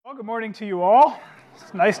Well, good morning to you all.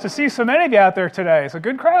 It's nice to see so many of you out there today. It's a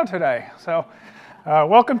good crowd today. So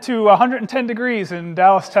welcome to 110 degrees in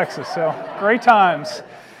Dallas, Texas. So great times.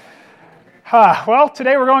 Well,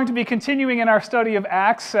 today we're going to be continuing in our study of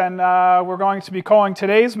Acts, and we're going to be calling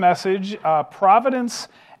today's message Providence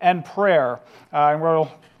and Prayer. And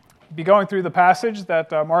we'll be going through the passage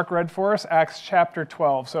that Mark read for us, Acts chapter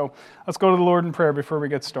 12. So let's go to the Lord in prayer before we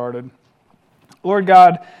get started. Lord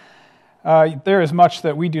God, there is much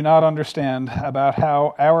that we do not understand about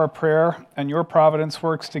how our prayer and your providence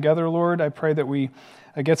works together, Lord. I pray that we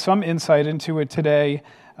get some insight into it today.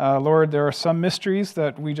 Lord, there are some mysteries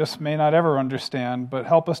that we just may not ever understand, but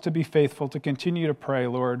help us to be faithful, to continue to pray,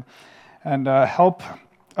 Lord. And help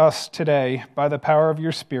us today, by the power of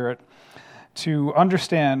your Spirit, to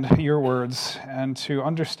understand your words and to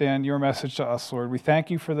understand your message to us, Lord. We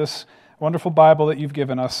thank you for this wonderful Bible that you've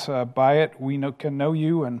given us. By it, we can know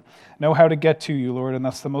you and know how to get to you, Lord, and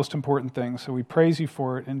that's the most important thing. So we praise you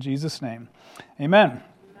for it in Jesus' name. Amen.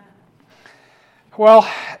 Well,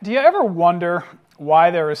 do you ever wonder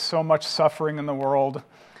why there is so much suffering in the world?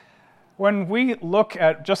 When we look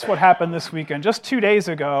at just what happened this weekend, just 2 days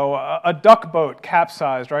ago, a duck boat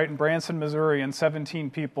capsized, right, in Branson, Missouri, and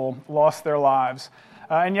 17 people lost their lives.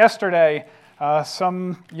 And yesterday,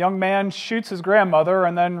 some young man shoots his grandmother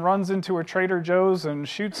and then runs into a Trader Joe's and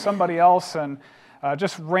shoots somebody else, and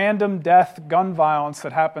just random death, gun violence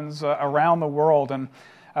that happens around the world. And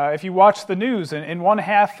if you watch the news, in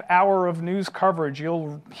 1/2 hour of news coverage,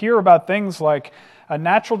 you'll hear about things like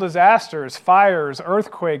natural disasters, fires,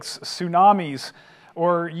 earthquakes, tsunamis,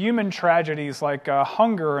 or human tragedies like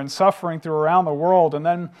hunger and suffering through around the world, and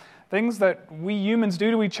then things that we humans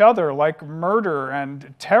do to each other, like murder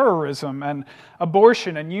and terrorism and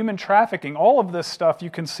abortion and human trafficking. All of this stuff you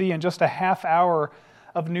can see in just a 1/2 hour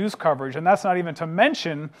of news coverage. And that's not even to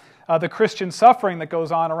mention the Christian suffering that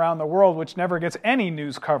goes on around the world, which never gets any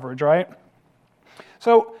news coverage, right?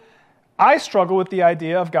 So I struggle with the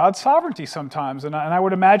idea of God's sovereignty sometimes, and I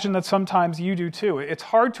would imagine that sometimes you do too. It's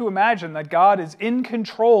hard to imagine that God is in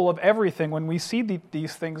control of everything when we see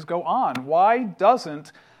these things go on. Why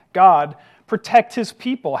doesn't God protect his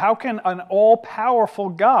people? How can an all-powerful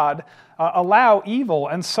God allow evil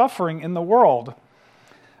and suffering in the world?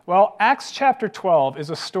 Well, Acts chapter 12 is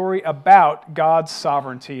a story about God's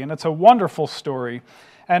sovereignty, and it's a wonderful story.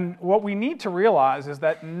 And what we need to realize is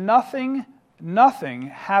that nothing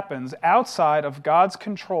happens outside of God's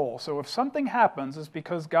control. So if something happens, it's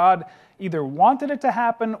because God either wanted it to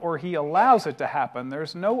happen or he allows it to happen.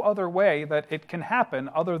 There's no other way that it can happen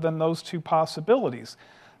other than those two possibilities.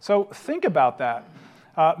 So think about that.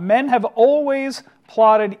 Men have always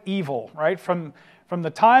plotted evil, right? From the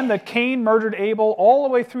time that Cain murdered Abel all the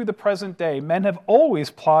way through the present day, men have always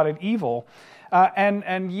plotted evil.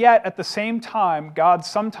 And yet, at the same time, God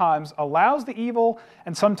sometimes allows the evil,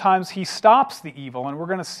 and sometimes he stops the evil. And we're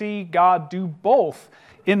going to see God do both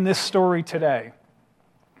in this story today.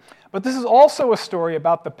 But this is also a story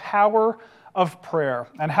about the power of prayer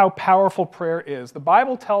and how powerful prayer is. The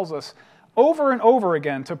Bible tells us over and over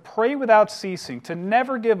again to pray without ceasing, to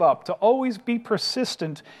never give up, to always be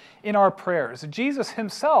persistent in our prayers. Jesus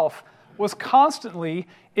himself was constantly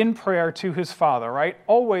in prayer to his Father, right?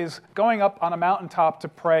 Always going up on a mountaintop to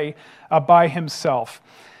pray by himself.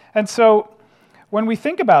 And so when we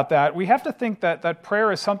think about that, we have to think that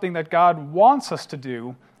prayer is something that God wants us to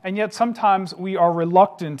do, and yet sometimes we are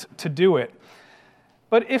reluctant to do it.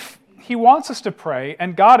 But if he wants us to pray,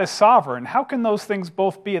 and God is sovereign, how can those things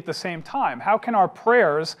both be at the same time? How can our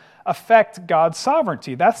prayers affect God's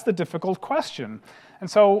sovereignty? That's the difficult question. And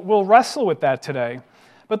so we'll wrestle with that today.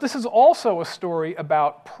 But this is also a story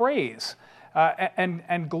about praise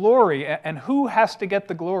and glory, and who has to get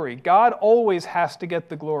the glory. God always has to get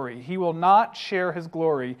the glory. He will not share his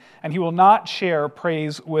glory, and he will not share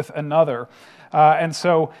praise with another. And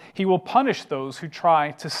so he will punish those who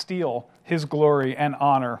try to steal his glory and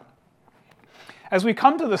honor. As we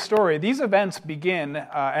come to the story, these events begin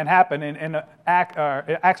and happen in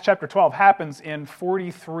Acts chapter 12, happens in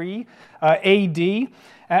 43 AD.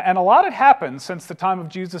 And a lot had happened since the time of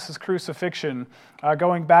Jesus' crucifixion,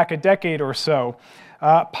 going back a decade or so.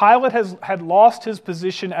 Pilate had lost his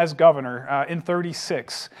position as governor in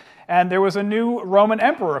 36. And there was a new Roman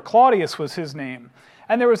emperor, Claudius was his name.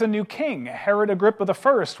 And there was a new king. Herod Agrippa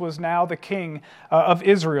I was now the king of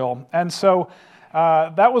Israel. And so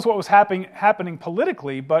that was what was happening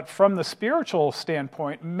politically, but from the spiritual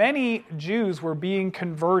standpoint, many Jews were being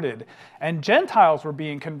converted, and Gentiles were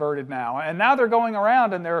being converted now. And now they're going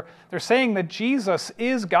around and they're saying that Jesus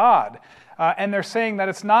is God, and they're saying that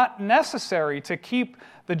it's not necessary to keep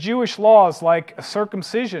the Jewish laws like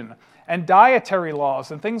circumcision and dietary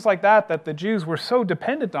laws and things like that that the Jews were so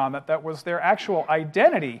dependent on, that was their actual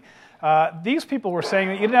identity. These people were saying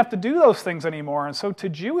that you didn't have to do those things anymore. And so to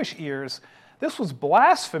Jewish ears, this was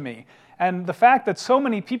blasphemy. And the fact that so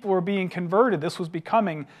many people were being converted, this was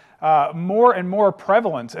becoming more and more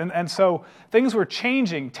prevalent. And so things were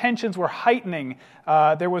changing, tensions were heightening.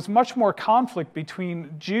 There was much more conflict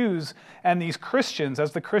between Jews and these Christians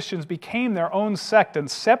as the Christians became their own sect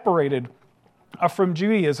and separated from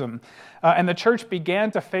Judaism. And the church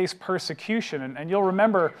began to face persecution. And you'll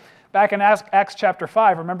remember back in Acts chapter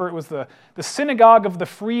 5, remember it was the synagogue of the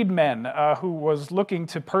freedmen who was looking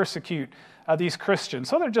to persecute these Christians.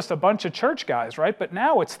 So they're just a bunch of church guys, right? But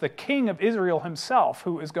now it's the king of Israel himself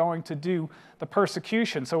who is going to do the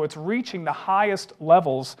persecution. So it's reaching the highest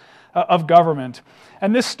levels of government.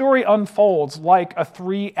 And this story unfolds like a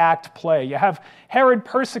 3-act play. You have Herod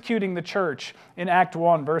persecuting the church in Act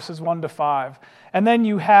 1, verses 1 to 5. And then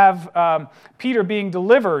you have Peter being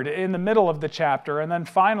delivered in the middle of the chapter. And then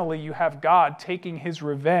finally you have God taking his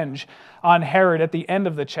revenge on Herod at the end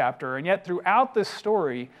of the chapter. And yet throughout this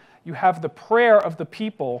story, you have the prayer of the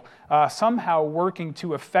people somehow working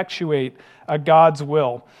to effectuate God's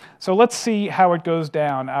will. So let's see how it goes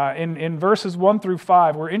down. In verses 1 through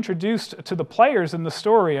 5, we're introduced to the players in the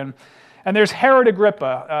story. And there's Herod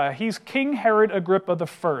Agrippa. He's King Herod Agrippa the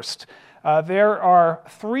First. There are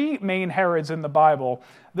 3 main Herods in the Bible.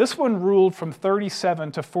 This one ruled from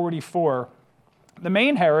 37 to 44. The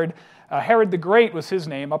main Herod, Herod the Great was his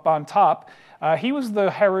name up on top. He was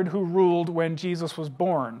the Herod who ruled when Jesus was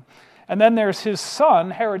born. And then there's his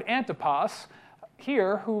son, Herod Antipas,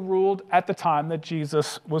 here, who ruled at the time that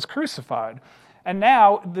Jesus was crucified. And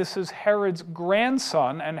now this is Herod's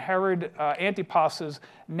grandson and Herod Antipas's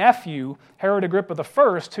nephew, Herod Agrippa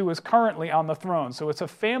I, who is currently on the throne. So it's a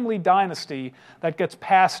family dynasty that gets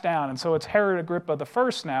passed down. And so it's Herod Agrippa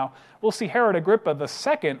I now. We'll see Herod Agrippa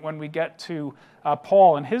II when we get to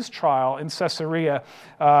Paul and his trial in Caesarea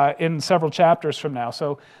in several chapters from now.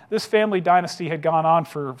 So this family dynasty had gone on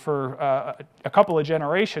for a couple of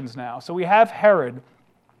generations now. So we have Herod,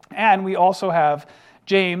 and we also have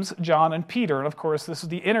James, John, and Peter. And of course, this is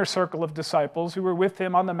the inner circle of disciples who were with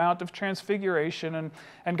him on the Mount of Transfiguration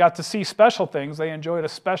and got to see special things. They enjoyed a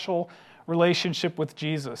special relationship with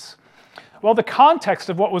Jesus. Well, the context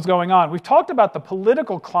of what was going on, we've talked about the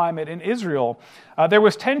political climate in Israel. There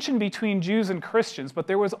was tension between Jews and Christians, but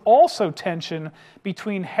there was also tension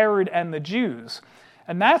between Herod and the Jews.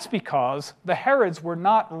 And that's because the Herods were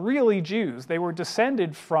not really Jews. They were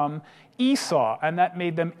descended from Esau, and that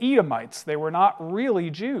made them Edomites. They were not really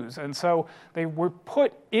Jews. And so they were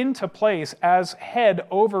put into place as head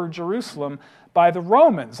over Jerusalem by the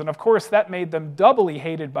Romans. And of course, that made them doubly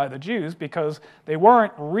hated by the Jews because they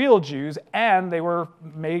weren't real Jews and they were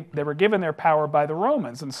given their power by the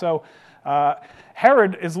Romans. And so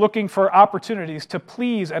Herod is looking for opportunities to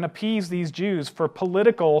please and appease these Jews for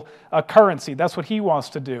political currency. That's what he wants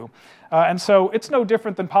to do. And so it's no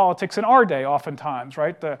different than politics in our day oftentimes,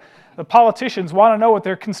 right? The politicians want to know what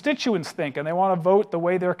their constituents think, and they want to vote the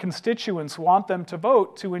way their constituents want them to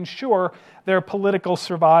vote to ensure their political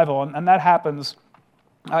survival. And that happens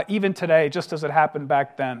even today, just as it happened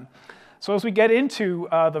back then. So as we get into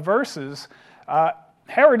the verses,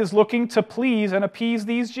 Herod is looking to please and appease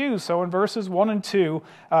these Jews. So in verses 1 and 2,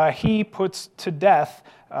 he puts to death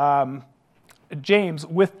James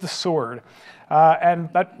with the sword.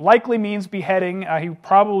 And that likely means beheading. He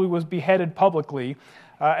probably was beheaded publicly.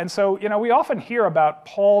 And so, we often hear about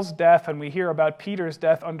Paul's death and we hear about Peter's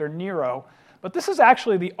death under Nero. But this is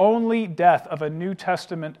actually the only death of a New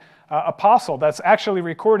Testament apostle that's actually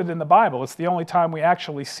recorded in the Bible. It's the only time we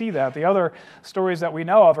actually see that. The other stories that we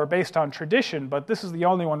know of are based on tradition, but this is the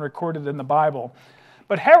only one recorded in the Bible.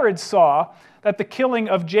 But Herod saw that the killing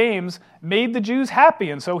of James made the Jews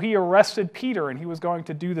happy, and so he arrested Peter, and he was going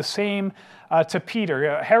to do the same to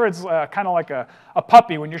Peter. Herod's kind of like a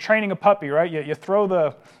puppy. When you're training a puppy, right? You throw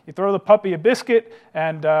the puppy a biscuit,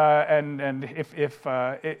 and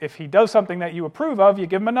if he does something that you approve of, you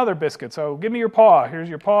give him another biscuit. So give me your paw. Here's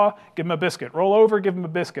your paw. Give him a biscuit. Roll over. Give him a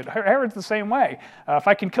biscuit. Herod's the same way. If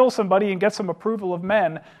I can kill somebody and get some approval of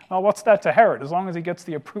men, well, what's that to Herod? As long as he gets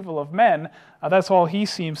the approval of men, that's all he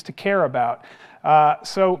seems to care about.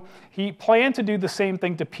 So he planned to do the same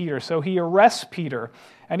thing to Peter. So he arrests Peter,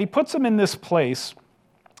 and he puts him in this place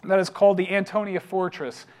that is called the Antonia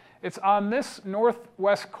Fortress. It's on this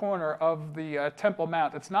northwest corner of the Temple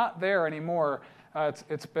Mount. It's not there anymore.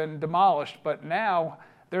 It's been demolished, but now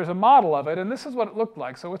there's a model of it, and this is what it looked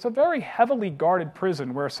like. So it's a very heavily guarded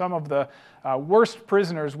prison where some of the worst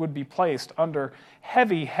prisoners would be placed under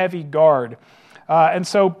heavy, heavy guard. And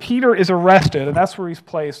so Peter is arrested, and that's where he's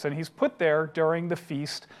placed, and he's put there during the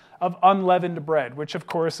Feast of Unleavened Bread, which of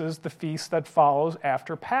course is the feast that follows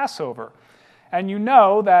after Passover. And you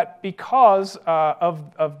know that because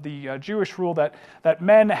of the Jewish rule that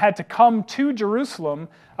men had to come to Jerusalem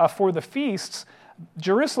for the feasts,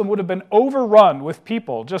 Jerusalem would have been overrun with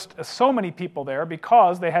people, just so many people there,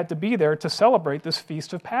 because they had to be there to celebrate this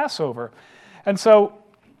feast of Passover. And so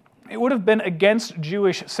it would have been against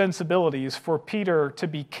Jewish sensibilities for Peter to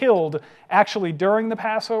be killed actually during the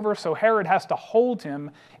Passover, so Herod has to hold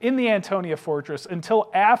him in the Antonia fortress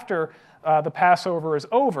until after the Passover is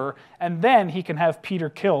over, and then he can have Peter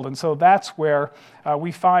killed. And so that's where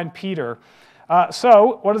we find Peter.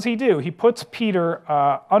 So what does he do? He puts Peter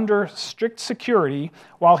under strict security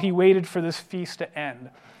while he waited for this feast to end.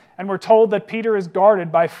 And we're told that Peter is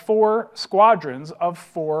guarded by 4 squadrons of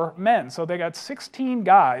 4 men. So they got 16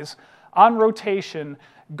 guys on rotation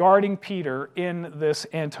guarding Peter in this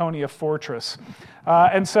Antonia fortress.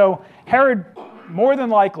 And so Herod more than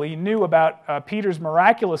likely knew about Peter's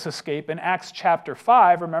miraculous escape in Acts chapter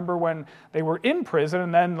 5. Remember when they were in prison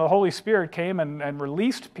and then the Holy Spirit came and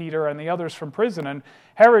released Peter and the others from prison. And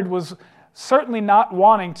Herod was certainly not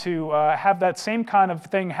wanting to have that same kind of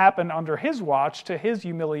thing happen under his watch to his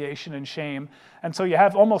humiliation and shame. And so you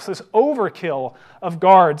have almost this overkill of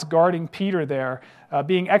guards guarding Peter there,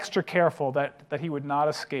 being extra careful that he would not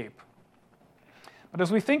escape. But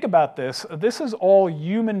as we think about this, this is all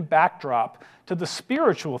human backdrop to the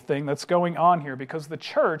spiritual thing that's going on here, because the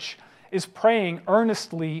church is praying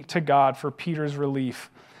earnestly to God for Peter's relief.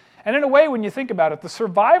 And in a way, when you think about it, the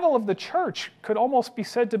survival of the church could almost be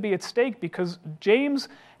said to be at stake, because James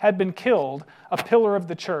had been killed, a pillar of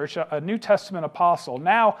the church, a New Testament apostle.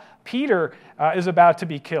 Now Peter is about to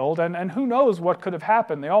be killed, and who knows what could have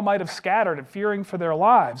happened. They all might have scattered, fearing for their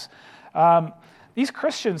lives. These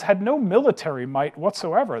Christians had no military might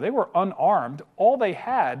whatsoever. They were unarmed. All they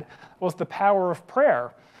had was the power of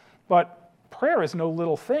prayer. But prayer is no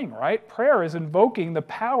little thing, right? Prayer is invoking the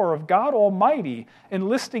power of God Almighty,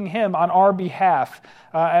 enlisting Him on our behalf.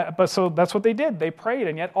 But so that's what they did. They prayed,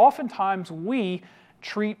 and yet oftentimes we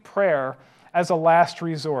treat prayer as a last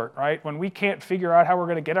resort, right? When we can't figure out how we're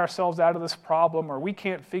going to get ourselves out of this problem, or we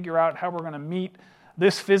can't figure out how we're going to meet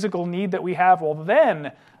this physical need that we have, well,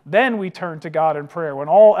 then we turn to God in prayer when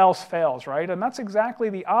all else fails, right? And that's exactly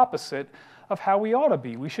the opposite of how we ought to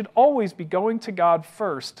be. We should always be going to God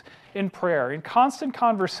first in prayer, in constant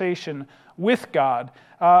conversation with God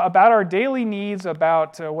about our daily needs,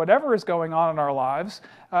 about whatever is going on in our lives,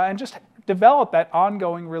 and just develop that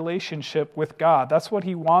ongoing relationship with God. That's what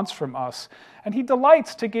He wants from us. And He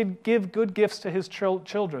delights to give good gifts to His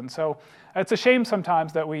children. So it's a shame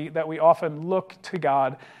sometimes that we often look to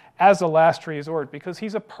God as a last resort, because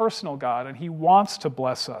He's a personal God and He wants to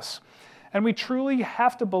bless us. And we truly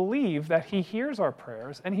have to believe that He hears our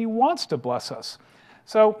prayers and He wants to bless us.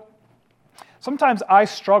 So sometimes I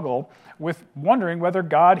struggle with wondering whether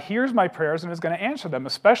God hears my prayers and is going to answer them,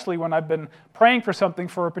 especially when I've been praying for something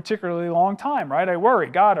for a particularly long time, right? I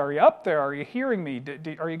worry, God, are you up there? Are you hearing me?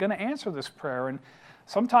 Are you going to answer this prayer? And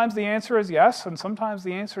sometimes the answer is yes, and sometimes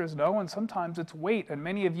the answer is no, and sometimes it's wait. And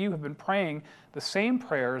many of you have been praying the same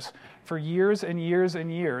prayers for years and years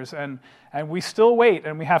and years, and we still wait,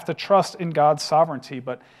 and we have to trust in God's sovereignty.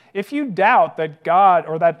 But if you doubt that God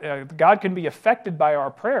God can be affected by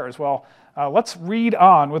our prayers, well, let's read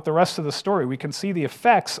on with the rest of the story. We can see the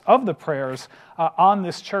effects of the prayers on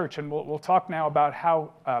this church, and we'll talk now about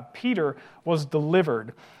how Peter was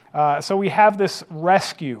delivered. So we have this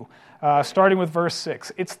rescue. Starting with verse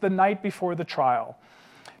 6. It's the night before the trial.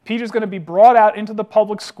 Peter's going to be brought out into the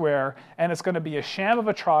public square, and it's going to be a sham of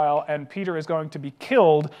a trial, and Peter is going to be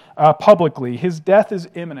killed publicly. His death is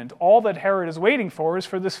imminent. All that Herod is waiting for is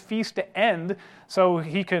for this feast to end so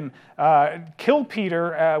he can kill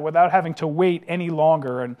Peter without having to wait any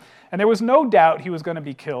longer. And there was no doubt he was going to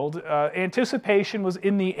be killed. Anticipation was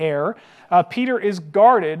in the air. Peter is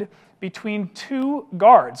guarded between 2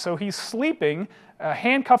 guards. So he's sleeping,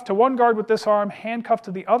 handcuffed to one guard with this arm, handcuffed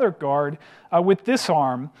to the other guard with this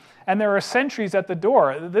arm, and there are sentries at the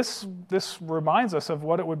door. This reminds us of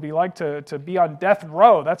what it would be like to be on death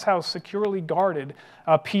row. That's how securely guarded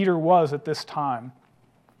Peter was at this time.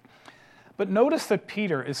 But notice that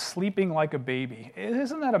Peter is sleeping like a baby.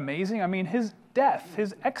 Isn't that amazing? I mean, his death,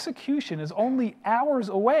 his execution is only hours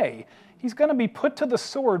away. He's going to be put to the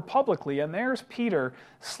sword publicly, and there's Peter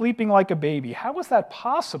sleeping like a baby. How is that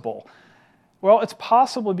possible? Well, it's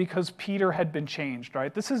possibly because Peter had been changed,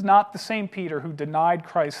 right? This is not the same Peter who denied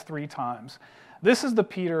Christ 3 times. This is the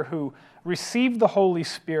Peter who received the Holy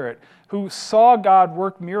Spirit, who saw God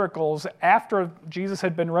work miracles after Jesus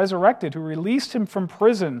had been resurrected, who released him from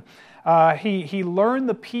prison. He learned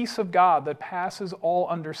the peace of God that passes all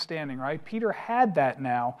understanding, right? Peter had that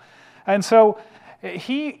now. And so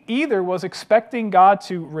he either was expecting God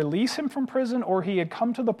to release him from prison, or he had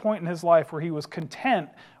come to the point in his life where he was content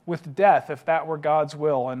with death if that were God's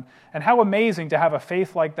will. And how amazing to have a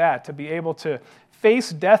faith like that, to be able to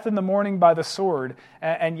face death in the morning by the sword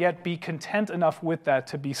and yet be content enough with that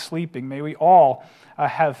to be sleeping. May we all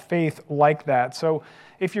have faith like that. So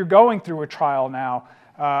if you're going through a trial now,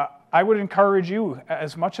 I would encourage you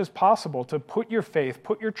as much as possible to put your faith,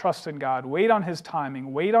 put your trust in God, wait on his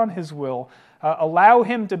timing, wait on his will, allow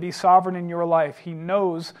him to be sovereign in your life. He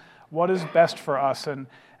knows what is best for us. And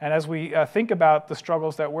as we think about the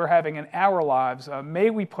struggles that we're having in our lives,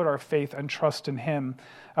 may we put our faith and trust in him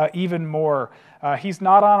even more. He's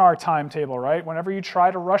not on our timetable, right? Whenever you try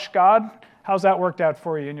to rush God, how's that worked out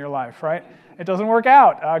for you in your life, right? It doesn't work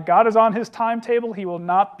out. God is on his timetable. He will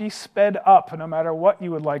not be sped up no matter what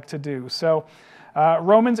you would like to do. So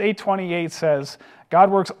Romans 8:28 says, God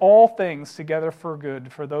works all things together for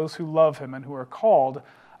good for those who love him and who are called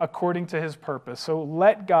according to his purpose. So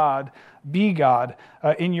let God be God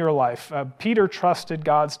in your life. Peter trusted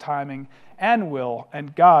God's timing and will,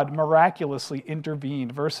 and God miraculously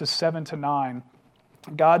intervened. Verses 7-9,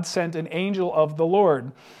 God sent an angel of the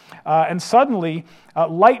Lord, and suddenly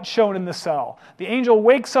light shone in the cell. The angel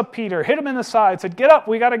wakes up Peter, hit him in the side, said, "Get up,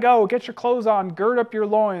 we got to go. Get your clothes on, gird up your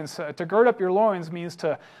loins." To gird up your loins means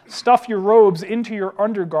to stuff your robes into your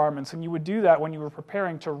undergarments, and you would do that when you were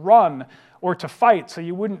preparing to run or to fight, so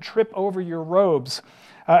you wouldn't trip over your robes.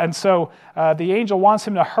 And so the angel wants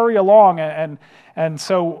him to hurry along, and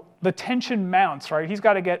so the tension mounts, right? He's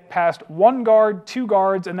got to get past 1 guard, 2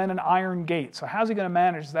 guards, and then an iron gate. So how's he going to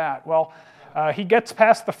manage that? Well, he gets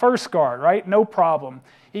past the first guard, right? No problem.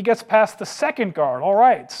 He gets past the second guard. All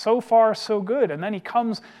right, so far so good. And then he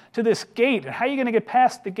comes to this gate. And how are you going to get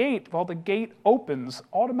past the gate? Well, the gate opens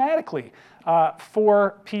automatically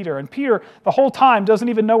for Peter. And Peter, the whole time, doesn't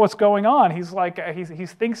even know what's going on. He's like, he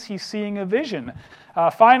thinks he's seeing a vision.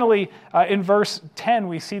 Finally, in verse 10,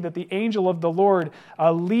 we see that the angel of the Lord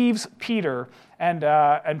leaves Peter,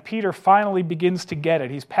 and Peter finally begins to get it.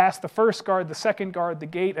 He's past the first guard, the second guard, the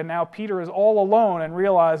gate, and now Peter is all alone and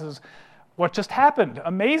realizes what just happened.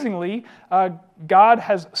 Amazingly, God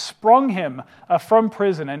has sprung him from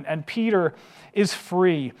prison, and Peter is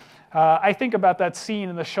free. I think about that scene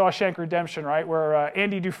in the Shawshank Redemption, right, where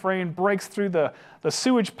Andy Dufresne breaks through the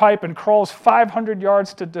sewage pipe and crawls 500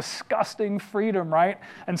 yards to disgusting freedom, right,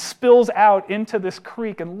 and spills out into this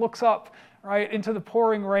creek and looks up, right, into the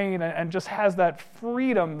pouring rain and just has that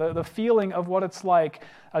freedom, the feeling of what it's like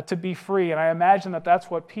to be free. And I imagine that that's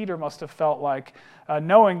what Peter must have felt like,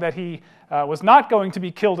 knowing that he was not going to be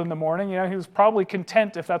killed in the morning. You know, he was probably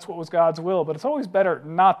content if that's what was God's will, but it's always better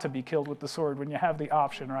not to be killed with the sword when you have the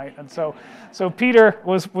option, right? And so Peter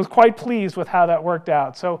was quite pleased with how that worked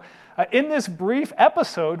out. So in this brief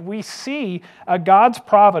episode, we see God's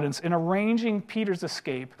providence in arranging Peter's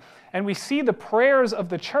escape, and we see the prayers of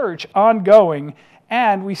the church ongoing,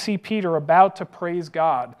 and we see Peter about to praise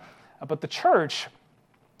God. But the church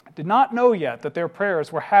did not know yet that their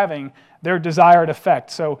prayers were having their desired effect.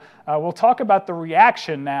 So we'll talk about the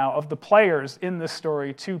reaction now of the players in this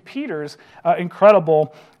story to Peter's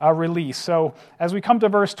incredible release. So as we come to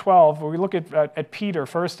verse 12, we look at Peter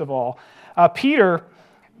first of all. Peter,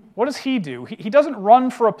 what does he do? He doesn't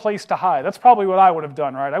run for a place to hide. That's probably what I would have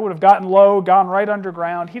done, right? I would have gotten low, gone right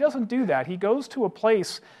underground. He doesn't do that. He goes to a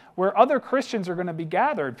place where other Christians are going to be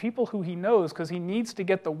gathered, people who he knows, because he needs to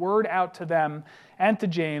get the word out to them and to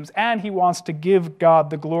James, and he wants to give God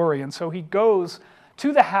the glory. And so he goes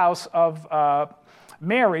to the house of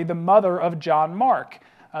Mary, the mother of John Mark.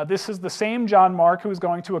 This is the same John Mark who is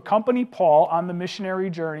going to accompany Paul on the missionary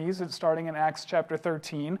journeys, starting in Acts chapter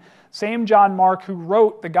 13. Same John Mark who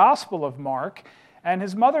wrote the Gospel of Mark. And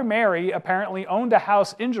his mother Mary apparently owned a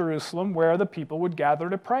house in Jerusalem where the people would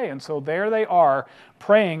gather to pray. And so there they are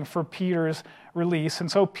praying for Peter's release. And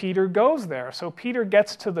so Peter goes there. So Peter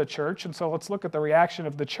gets to the church. And so let's look at the reaction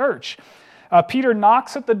of the church. Peter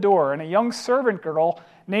knocks at the door, and a young servant girl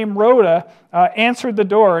named Rhoda answered the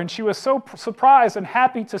door. And she was so surprised and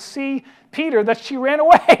happy to see Peter that she ran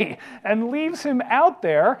away and leaves him out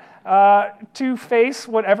there to face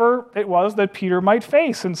whatever it was that Peter might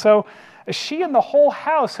face. And so she and the whole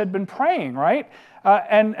house had been praying, right?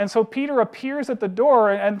 And so Peter appears at the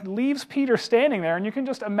door and leaves Peter standing there. And you can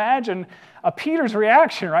just imagine Peter's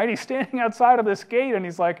reaction, right? He's standing outside of this gate and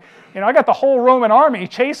he's like, I got the whole Roman army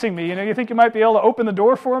chasing me. You think you might be able to open the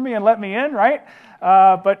door for me and let me in, right?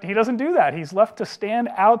 But he doesn't do that. He's left to stand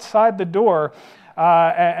outside the door.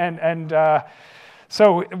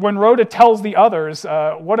 So when Rhoda tells the others,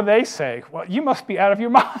 what do they say? Well, you must be out of your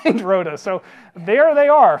mind, Rhoda. So there they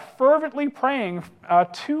are, fervently praying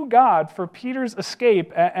to God for Peter's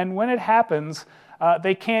escape. And when it happens,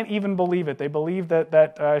 they can't even believe it. They believe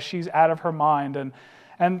that she's out of her mind.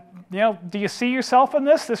 And do you see yourself in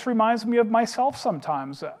this? This reminds me of myself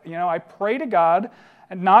sometimes. I pray to God,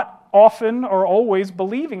 and not often or always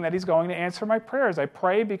believing that he's going to answer my prayers. I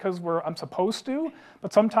pray because I'm supposed to,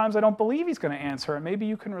 but sometimes I don't believe he's going to answer. And maybe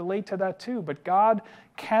you can relate to that too. But God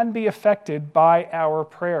can be affected by our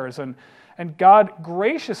prayers. And God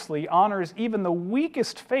graciously honors even the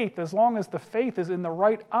weakest faith as long as the faith is in the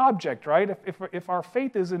right object, right? If our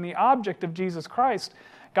faith is in the object of Jesus Christ,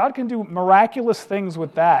 God can do miraculous things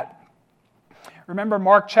with that. Remember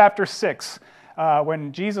Mark chapter 6.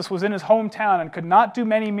 When Jesus was in his hometown and could not do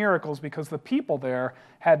many miracles because the people there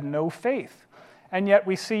had no faith. And yet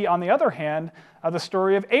we see, on the other hand, the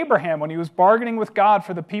story of Abraham when he was bargaining with God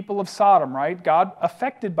for the people of Sodom, right? God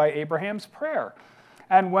affected by Abraham's prayer.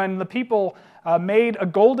 And when the people made a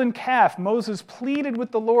golden calf, Moses pleaded with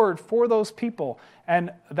the Lord for those people,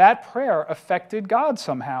 and that prayer affected God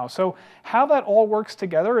somehow. So how that all works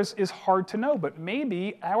together is hard to know, but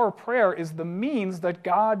maybe our prayer is the means that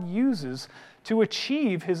God uses to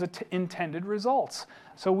achieve his intended results.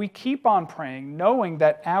 So we keep on praying, knowing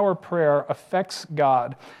that our prayer affects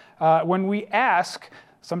God. When we ask,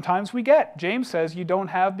 sometimes we get. James says you don't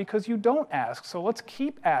have because you don't ask. So let's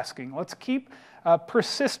keep asking. Let's keep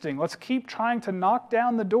persisting. Let's keep trying to knock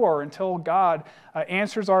down the door until God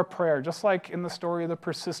answers our prayer, just like in the story of the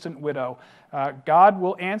persistent widow. God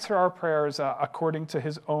will answer our prayers according to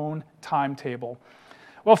his own timetable.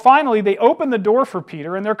 Well, finally, they open the door for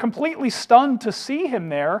Peter, and they're completely stunned to see him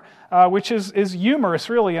there, which is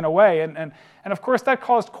humorous, really, in a way. And of course, that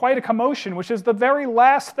caused quite a commotion, which is the very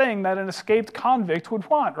last thing that an escaped convict would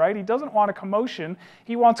want, right? He doesn't want a commotion.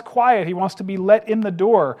 He wants quiet. He wants to be let in the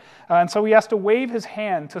door. And so he has to wave his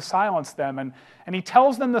hand to silence them. And he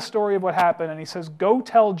tells them the story of what happened, and he says, "Go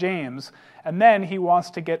tell James." And then he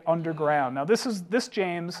wants to get underground. Now, this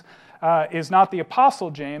James is not the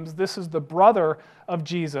Apostle James. This is the brother of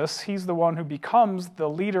Jesus. He's the one who becomes the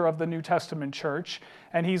leader of the New Testament church,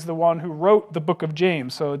 and he's the one who wrote the book of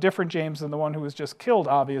James, so a different James than the one who was just killed,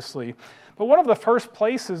 obviously. But one of the first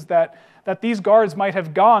places that these guards might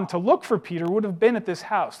have gone to look for Peter would have been at this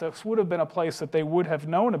house. This would have been a place that they would have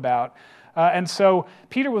known about. And so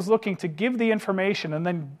Peter was looking to give the information and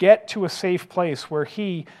then get to a safe place where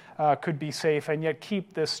he could be safe and yet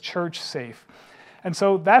keep this church safe. And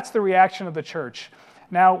so that's the reaction of the church.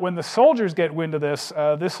 Now, when the soldiers get wind of this,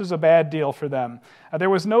 this is a bad deal for them. There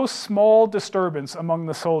was no small disturbance among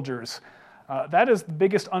the soldiers. That is the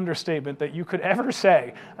biggest understatement that you could ever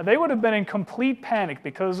say. They would have been in complete panic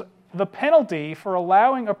because the penalty for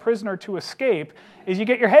allowing a prisoner to escape is you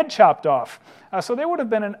get your head chopped off. So they would have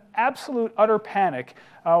been in absolute, utter panic,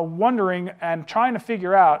 wondering and trying to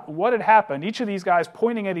figure out what had happened. Each of these guys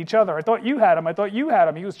pointing at each other. I thought you had him. I thought you had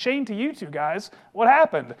him. He was chained to you two guys. What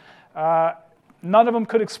happened? None of them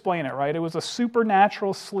could explain it, right? It was a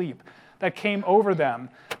supernatural sleep that came over them.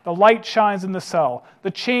 The light shines in the cell. The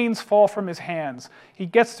chains fall from his hands. He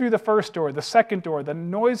gets through the first door, the second door, the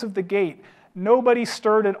noise of the gate. Nobody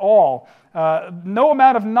stirred at all. No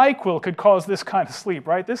amount of NyQuil could cause this kind of sleep,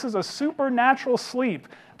 right? This is a supernatural sleep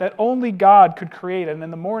that only God could create. And in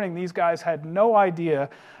the morning, these guys had no idea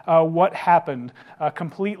what happened,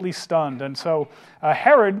 completely stunned. And so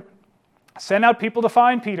Herod sent out people to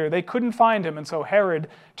find Peter. They couldn't find him, and so Herod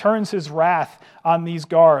turns his wrath on these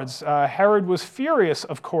guards. Herod was furious,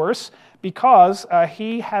 of course, because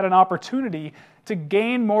he had an opportunity to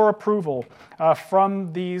gain more approval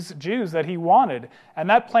from these Jews that he wanted. And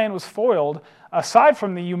that plan was foiled. Aside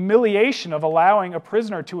from the humiliation of allowing a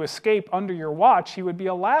prisoner to escape under your watch, he would be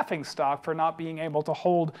a laughingstock for not being able to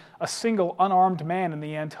hold a single unarmed man in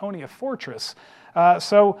the Antonia fortress.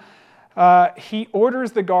 So he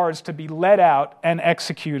orders the guards to be led out and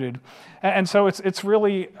executed. And so it's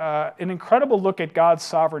really an incredible look at God's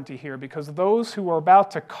sovereignty here, because those who are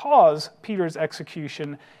about to cause Peter's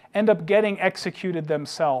execution end up getting executed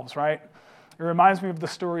themselves, right? It reminds me of the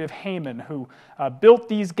story of Haman, who built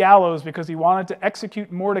these gallows because he wanted to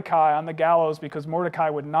execute Mordecai on the gallows because Mordecai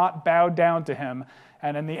would not bow down to him.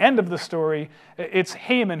 And in the end of the story, it's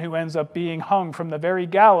Haman who ends up being hung from the very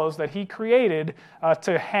gallows that he created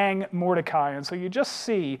to hang Mordecai. And so you just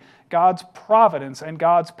see God's providence and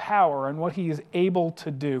God's power and what he is able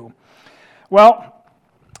to do. Well,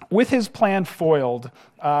 with his plan foiled,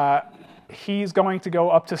 he's going to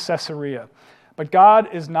go up to Caesarea. But God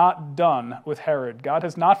is not done with Herod. God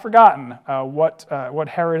has not forgotten what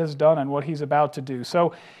Herod has done and what he's about to do.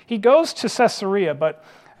 So he goes to Caesarea, but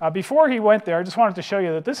before he went there, I just wanted to show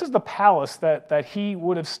you that this is the palace that he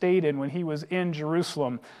would have stayed in when he was in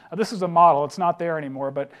Jerusalem. This is a model. It's not there anymore,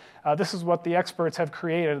 but this is what the experts have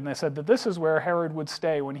created, and they said that this is where Herod would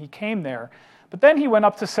stay when he came there. But then he went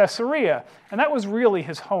up to Caesarea, and that was really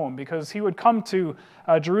his home because he would come to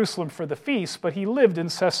Jerusalem for the feast, but he lived in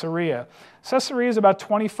Caesarea. Caesarea is about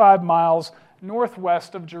 25 miles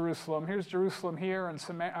northwest of Jerusalem. Here's Jerusalem here, and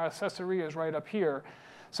Caesarea is right up here.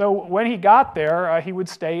 So when he got there, he would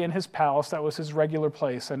stay in his palace. That was his regular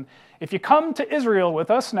place. And if you come to Israel with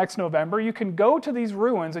us next November, you can go to these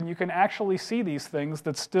ruins and you can actually see these things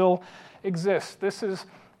that still exist. This is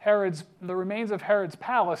the remains of Herod's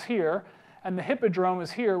palace here, and the Hippodrome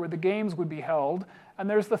is here where the games would be held, and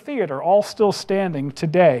there's the theater, all still standing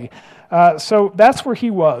today. So that's where he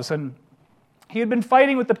was, and he had been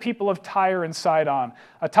fighting with the people of Tyre and Sidon.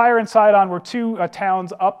 Tyre and Sidon were two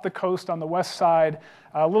towns up the coast on the west side,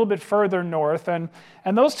 a little bit further north, and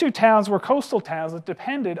those two towns were coastal towns that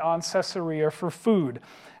depended on Caesarea for food.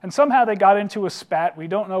 And somehow they got into a spat. We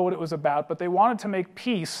don't know what it was about, but they wanted to make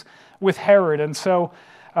peace with Herod. And so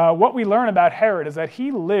what we learn about Herod is that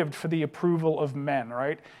he lived for the approval of men,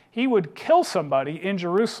 right? He would kill somebody in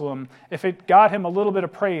Jerusalem if it got him a little bit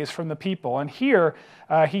of praise from the people. And here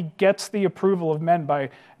he gets the approval of men by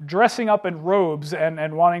dressing up in robes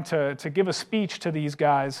and wanting to give a speech to these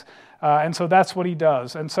guys. And so that's what he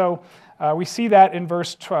does. And so we see that in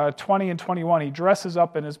verse 20 and 21. He dresses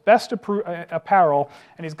up in his best apparel,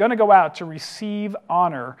 and he's going to go out to receive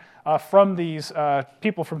honor from these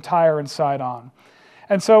people from Tyre and Sidon.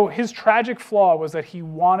 And so his tragic flaw was that he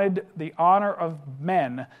wanted the honor of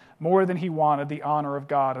men more than he wanted the honor of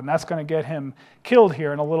God. And that's going to get him killed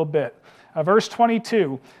here in a little bit. Verse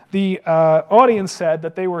 22, the audience said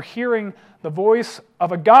that they were hearing the voice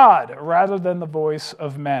of a god rather than the voice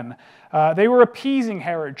of men. They were appeasing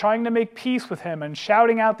Herod, trying to make peace with him and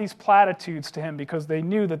shouting out these platitudes to him because they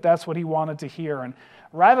knew that that's what he wanted to hear. And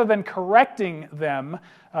rather than correcting them,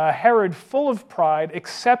 Herod, full of pride,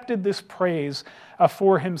 accepted this praise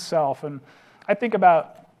for himself. And I think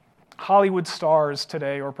about Hollywood stars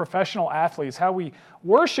today or professional athletes, how we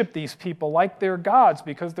worship these people like they're gods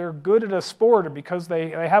because they're good at a sport or because they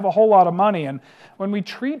have a whole lot of money. And when we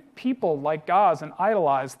treat people like gods and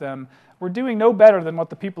idolize them, we're doing no better than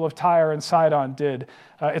what the people of Tyre and Sidon did.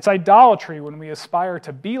 It's idolatry when we aspire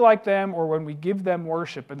to be like them or when we give them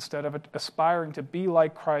worship instead of aspiring to be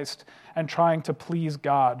like Christ and trying to please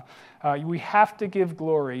God. We have to give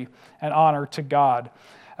glory and honor to God.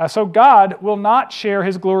 So God will not share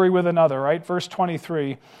his glory with another, right? Verse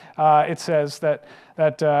 23, it says that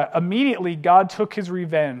immediately God took his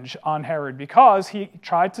revenge on Herod because he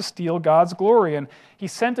tried to steal God's glory. And he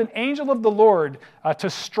sent an angel of the Lord to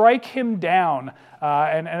strike him down.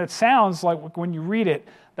 And it sounds like when you read it,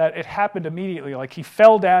 that it happened immediately, like he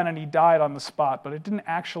fell down and he died on the spot, but it didn't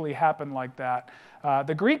actually happen like that.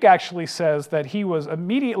 The Greek actually says that he was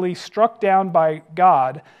immediately struck down by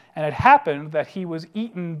God, and it happened that he was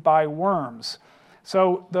eaten by worms.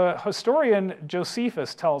 So the historian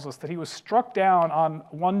Josephus tells us that he was struck down on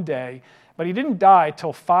one day, but he didn't die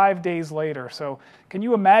till 5 days later. So can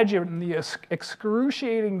you imagine the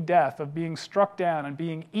excruciating death of being struck down and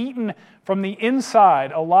being eaten from the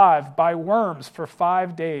inside alive by worms for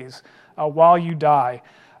 5 days while you die?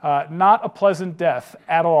 Not a pleasant death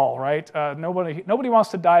at all, right? Nobody wants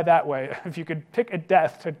to die that way. If you could pick a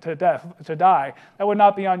death to die, that would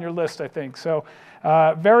not be on your list, I think. So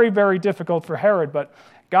very, very difficult for Herod. But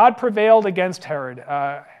God prevailed against Herod.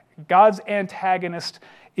 God's antagonist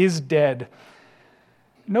is dead.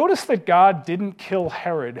 Notice that God didn't kill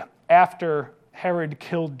Herod after Herod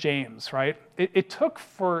killed James, right? It took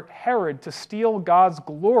for Herod to steal God's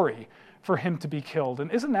glory for him to be killed.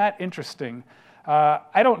 And isn't that interesting?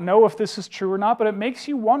 I don't know if this is true or not, but it makes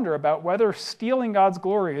you wonder about whether stealing God's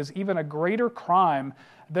glory is even a greater crime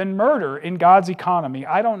than murder in God's economy.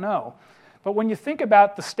 I don't know. But when you think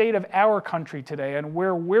about the state of our country today and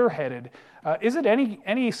where we're headed, is it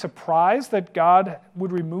any surprise that God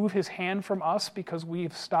would remove his hand from us because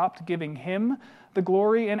we've stopped giving him the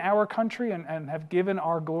glory in our country and have given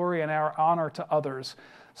our glory and our honor to others?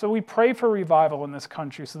 So we pray for revival in this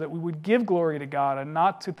country so that we would give glory to God and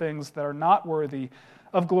not to things that are not worthy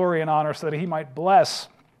of glory and honor, so that he might bless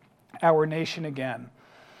our nation again.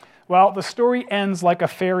 Well, the story ends like a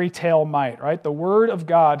fairy tale might, right? The word of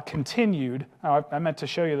God continued. Now, I meant to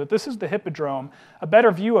show you that this is the Hippodrome. A better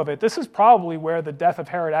view of it, this is probably where the death of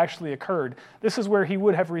Herod actually occurred. This is where he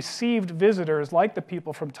would have received visitors like the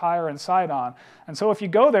people from Tyre and Sidon. And so if you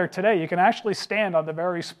go there today, you can actually stand on the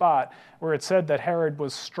very spot where it said that Herod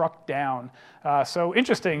was struck down. So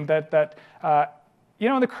interesting that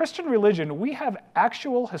in the Christian religion, we have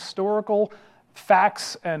actual historical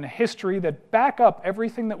facts and history that back up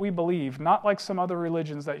everything that we believe, not like some other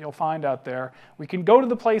religions that you'll find out there. We can go to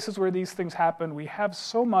the places where these things happen. We have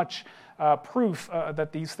so much proof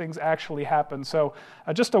that these things actually happen. So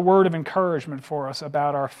just a word of encouragement for us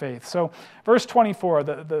about our faith. So verse 24,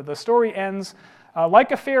 the story ends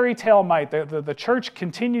like a fairy tale might. The church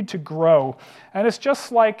continued to grow. And it's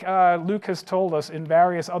just like Luke has told us in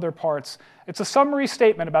various other parts. It's a summary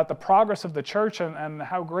statement about the progress of the church and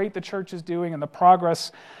how great the church is doing and the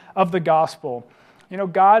progress of the gospel. You know,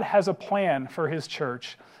 God has a plan for his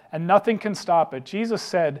church, and nothing can stop it. Jesus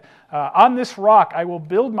said, on this rock I will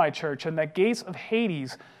build my church, and the gates of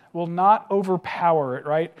Hades will not overpower it,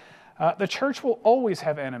 right? The church will always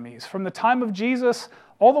have enemies. From the time of Jesus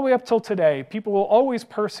all the way up till today, people will always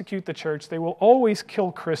persecute the church. They will always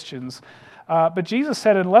kill Christians. But Jesus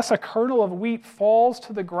said, unless a kernel of wheat falls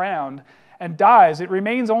to the ground and dies, it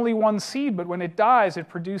remains only one seed, but when it dies, it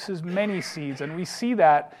produces many seeds. And we see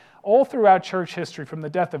that all throughout church history, from the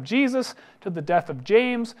death of Jesus to the death of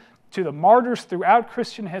James to the martyrs throughout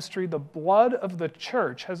Christian history. The blood of the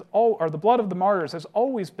church the blood of the martyrs has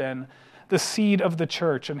always been the seed of the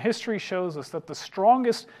church. And history shows us that the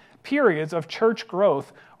strongest periods of church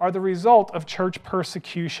growth are the result of church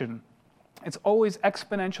persecution. It's always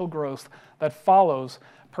exponential growth that follows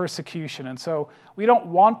persecution. And so we don't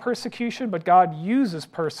want persecution, but God uses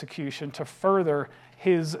persecution to further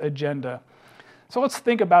his agenda. So let's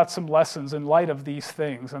think about some lessons in light of these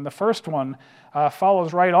things. And the first one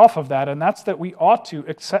follows right off of that, and that's that we ought to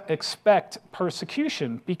expect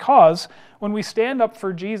persecution, because when we stand up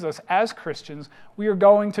for Jesus as Christians, we are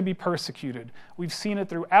going to be persecuted. We've seen it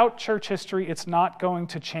throughout church history. It's not going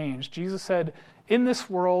to change. Jesus said, in this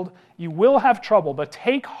world you will have trouble, but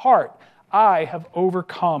take heart, I have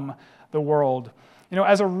overcome the world. You know,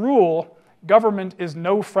 as a rule, government is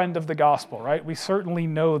no friend of the gospel, right? We certainly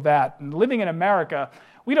know that. And living in America,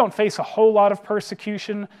 we don't face a whole lot of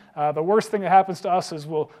persecution. The worst thing that happens to us is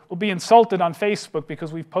we'll be insulted on Facebook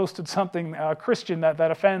because we've posted something Christian that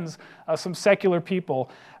offends some secular people.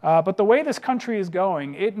 But the way this country is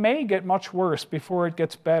going, it may get much worse before it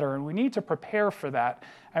gets better, and we need to prepare for that.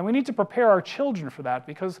 And we need to prepare our children for that,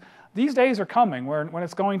 because these days are coming when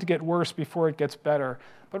it's going to get worse before it gets better.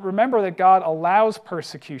 But remember that God allows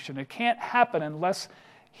persecution. It can't happen unless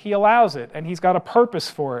he allows it, and he's got a purpose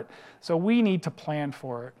for it. So we need to plan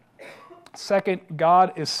for it. Second,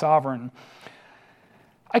 God is sovereign.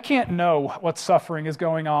 I can't know what suffering is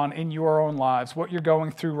going on in your own lives, what you're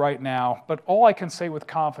going through right now, but all I can say with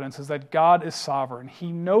confidence is that God is sovereign.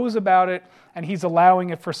 He knows about it, and he's allowing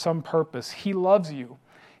it for some purpose. He loves you.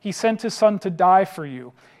 He sent his son to die for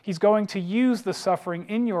you. He's going to use the suffering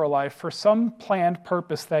in your life for some planned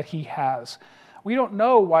purpose that he has. We don't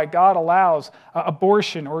know why God allows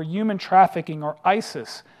abortion or human trafficking or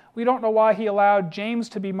ISIS. We don't know why he allowed James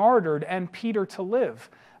to be martyred and Peter to live.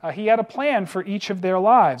 He had a plan for each of their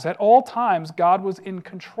lives. At all times, God was in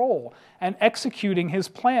control and executing his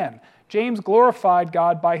plan. James glorified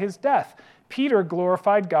God by his death. Peter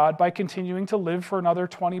glorified God by continuing to live for another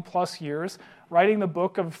 20 plus years, writing the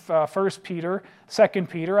book of 1 Peter, 2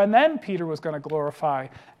 Peter, and then Peter was going to glorify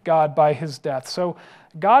God by his death. So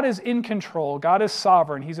God is in control. God is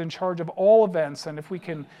sovereign. He's in charge of all events, and if we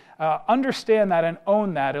can understand that and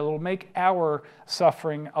own that, it'll make our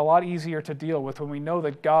suffering a lot easier to deal with when we know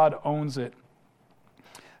that God owns it.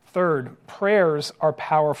 Third, prayers are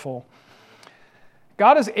powerful.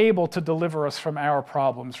 God is able to deliver us from our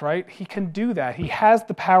problems, right? He can do that. He has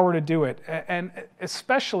the power to do it. And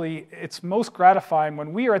especially, it's most gratifying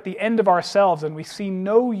when we are at the end of ourselves and we see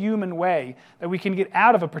no human way that we can get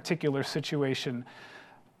out of a particular situation.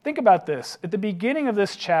 Think about this. At the beginning of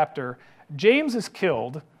this chapter, James is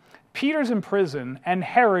killed, Peter's in prison, and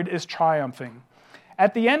Herod is triumphing.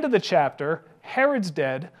 At the end of the chapter, Herod's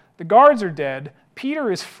dead, the guards are dead,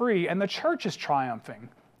 Peter is free, and the church is triumphing.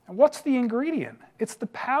 And what's the ingredient? It's the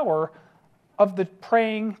power of the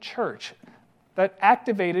praying church that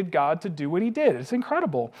activated God to do what he did. It's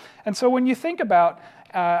incredible. And so when you think about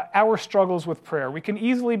our struggles with prayer, we can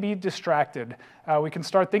easily be distracted. We can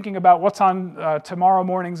start thinking about what's on tomorrow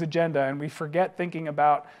morning's agenda, and we forget thinking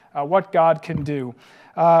about what God can do.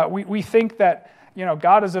 We think that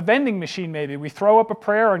God is a vending machine maybe. We throw up a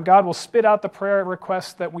prayer and God will spit out the prayer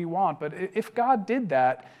requests that we want. But if God did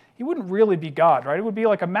that, he wouldn't really be God, right? It would be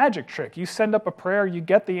like a magic trick. You send up a prayer, you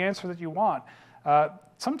get the answer that you want.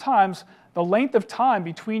 Sometimes the length of time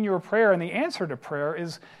between your prayer and the answer to prayer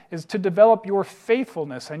is to develop your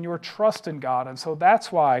faithfulness and your trust in God. And so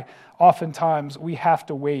that's why oftentimes we have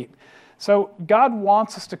to wait. So God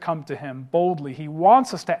wants us to come to him boldly. He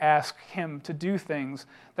wants us to ask him to do things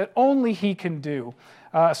that only he can do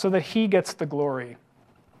so that he gets the glory.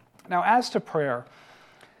 Now, as to prayer,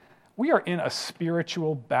 we are in a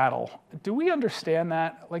spiritual battle. Do we understand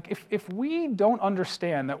that? Like, if we don't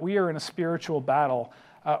understand that we are in a spiritual battle,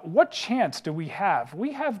 what chance do we have?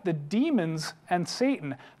 We have the demons and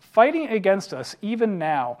Satan fighting against us even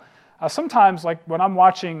now. Sometimes, like when I'm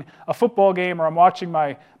watching a football game or I'm watching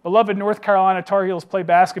my beloved North Carolina Tar Heels play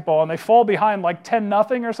basketball and they fall behind like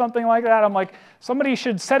 10-0 or something like that, I'm like, somebody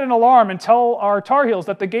should set an alarm and tell our Tar Heels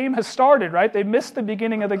that the game has started, right? They missed the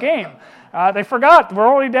beginning of the game. They forgot we're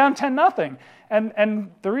already down 10-0.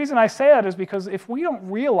 And the reason I say that is because if we don't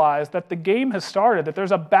realize that the game has started, that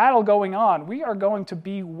there's a battle going on, we are going to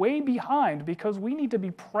be way behind because we need to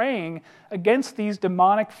be praying against these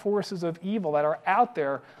demonic forces of evil that are out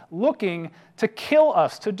there looking to kill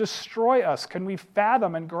us, to destroy us. Can we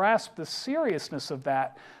fathom and grasp the seriousness of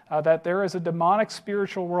that? That there is a demonic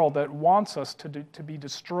spiritual world that wants us to be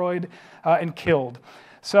destroyed and killed.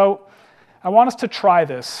 So I want us to try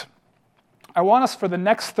this. I want us for the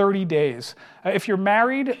next 30 days. If you're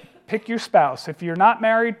married, pick your spouse. If you're not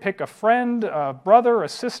married, pick a friend, a brother, a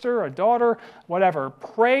sister, a daughter, whatever.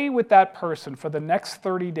 Pray with that person for the next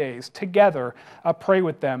 30 days. Together, pray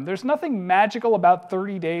with them. There's nothing magical about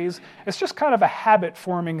 30 days. It's just kind of a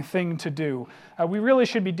habit-forming thing to do. We really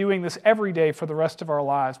should be doing this every day for the rest of our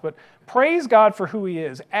lives. But praise God for who he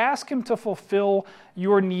is. Ask him to fulfill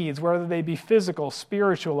your needs, whether they be physical,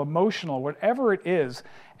 spiritual, emotional, whatever it is.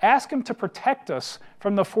 Ask him to protect us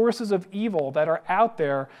from the forces of evil that are out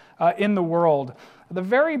there in the world. The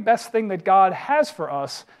very best thing that God has for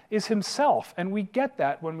us is himself, and we get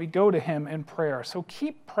that when we go to him in prayer. So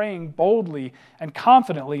keep praying boldly and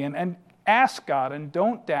confidently and ask God, and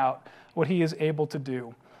don't doubt what he is able to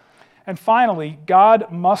do. And finally,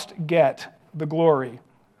 God must get the glory.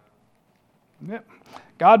 Yep.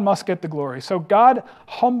 God must get the glory. So God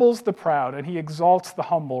humbles the proud and he exalts the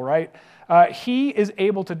humble, right? He is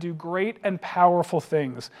able to do great and powerful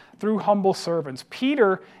things through humble servants.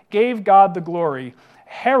 Peter gave God the glory.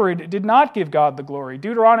 Herod did not give God the glory.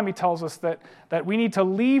 Deuteronomy tells us that we need to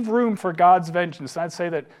leave room for God's vengeance. I'd say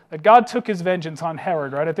that God took his vengeance on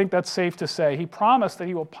Herod, right? I think that's safe to say. He promised that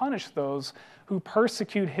he will punish those who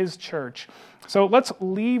persecute his church. So let's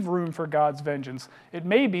leave room for God's vengeance. It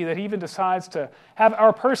may be that he even decides to have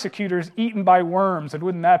our persecutors eaten by worms, and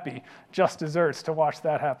wouldn't that be just desserts to watch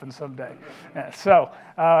that happen someday? Yeah, so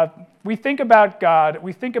we think about God,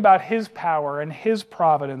 we think about his power and his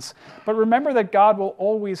providence, but remember that God will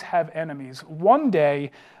always have enemies. One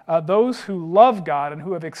day, those who love God and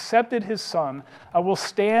who have accepted his Son will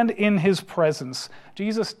stand in his presence.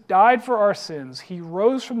 Jesus died for our sins. He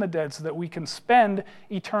rose from the dead so that we can spend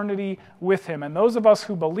eternity with him. And those of us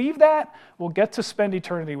who believe that will get to spend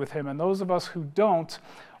eternity with him. And those of us who don't,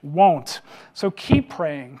 won't. So keep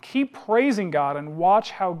praying, keep praising God, and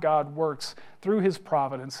watch how God works through his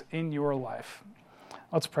providence in your life.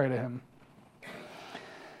 Let's pray to him.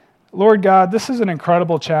 Lord God, this is an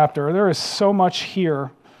incredible chapter. There is so much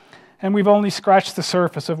here. And we've only scratched the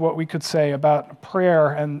surface of what we could say about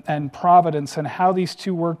prayer and providence and how these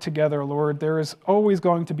two work together, Lord. There is always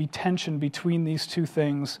going to be tension between these two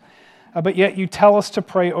things. But yet you tell us to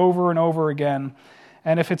pray over and over again.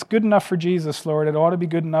 And if it's good enough for Jesus, Lord, it ought to be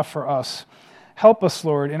good enough for us. Help us,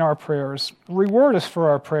 Lord, in our prayers. Reward us for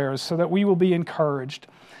our prayers so that we will be encouraged.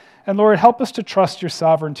 And Lord, help us to trust your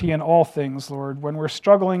sovereignty in all things, Lord. When we're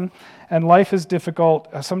struggling and life is difficult,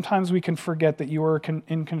 sometimes we can forget that you are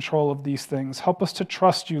in control of these things. Help us to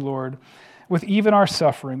trust you, Lord, with even our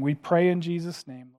suffering. We pray in Jesus' name.